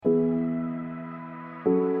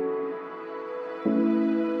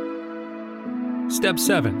Step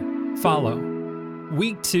 7. Follow.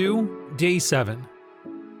 Week 2, Day 7.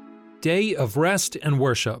 Day of Rest and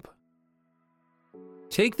Worship.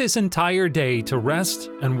 Take this entire day to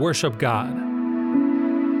rest and worship God.